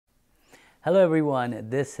Hello everyone,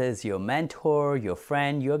 this is your mentor, your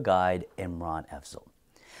friend, your guide, Imran Afzal.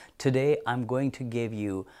 Today I'm going to give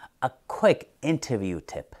you a quick interview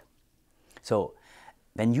tip. So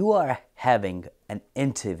when you are having an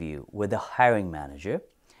interview with a hiring manager,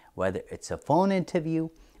 whether it's a phone interview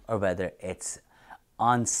or whether it's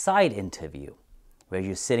on-site interview, where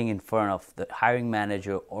you're sitting in front of the hiring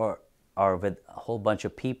manager or with a whole bunch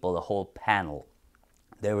of people, a whole panel,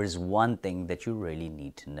 there is one thing that you really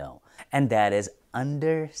need to know, and that is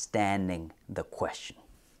understanding the question.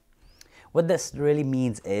 What this really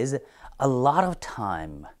means is a lot of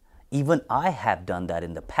time, even I have done that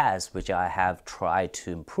in the past, which I have tried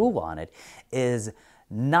to improve on it, is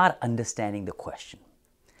not understanding the question.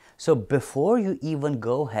 So before you even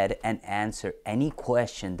go ahead and answer any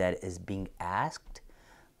question that is being asked,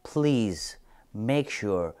 please make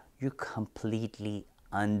sure you completely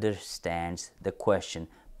understands the question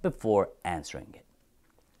before answering it.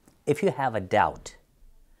 If you have a doubt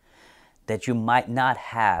that you might not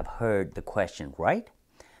have heard the question right,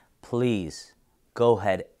 please go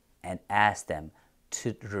ahead and ask them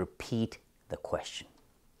to repeat the question.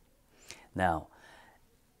 Now,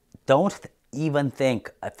 don't even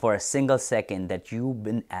think for a single second that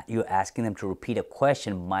you're asking them to repeat a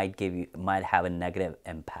question might have a negative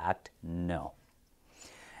impact. No.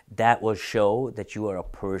 That will show that you are a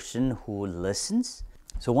person who listens.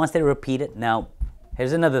 So once they repeat it, now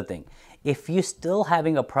here's another thing. If you're still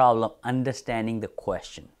having a problem understanding the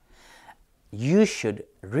question, you should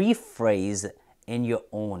rephrase in your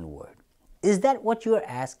own word. Is that what you're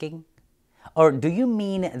asking? Or do you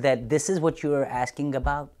mean that this is what you're asking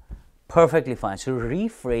about? Perfectly fine. So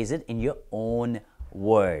rephrase it in your own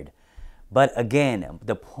word. But again,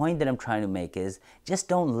 the point that I'm trying to make is just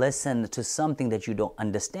don't listen to something that you don't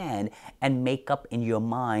understand and make up in your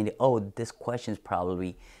mind, oh, this question is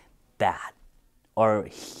probably that, or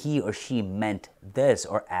he or she meant this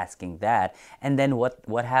or asking that. And then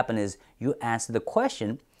what happened is you answer the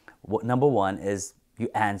question. Number one is you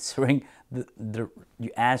answering to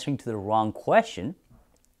the wrong question.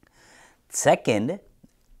 Second,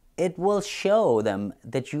 it will show them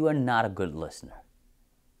that you are not a good listener.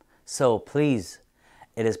 So please,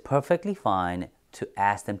 it is perfectly fine to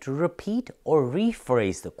ask them to repeat or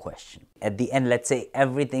rephrase the question. At the end, let's say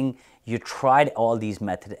everything, you tried all these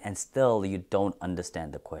methods and still you don't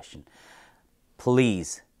understand the question.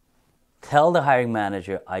 Please tell the hiring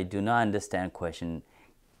manager, I do not understand question.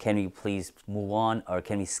 Can we please move on, or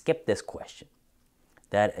can we skip this question?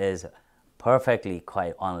 That is perfectly,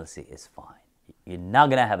 quite honestly, is fine. You're not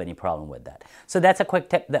going to have any problem with that. So that's a quick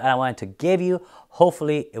tip that I wanted to give you.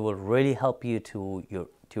 Hopefully, it will really help you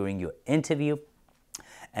during your interview.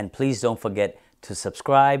 And please don't forget to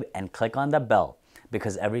subscribe and click on the bell,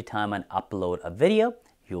 because every time I upload a video,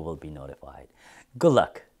 you will be notified. Good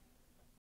luck.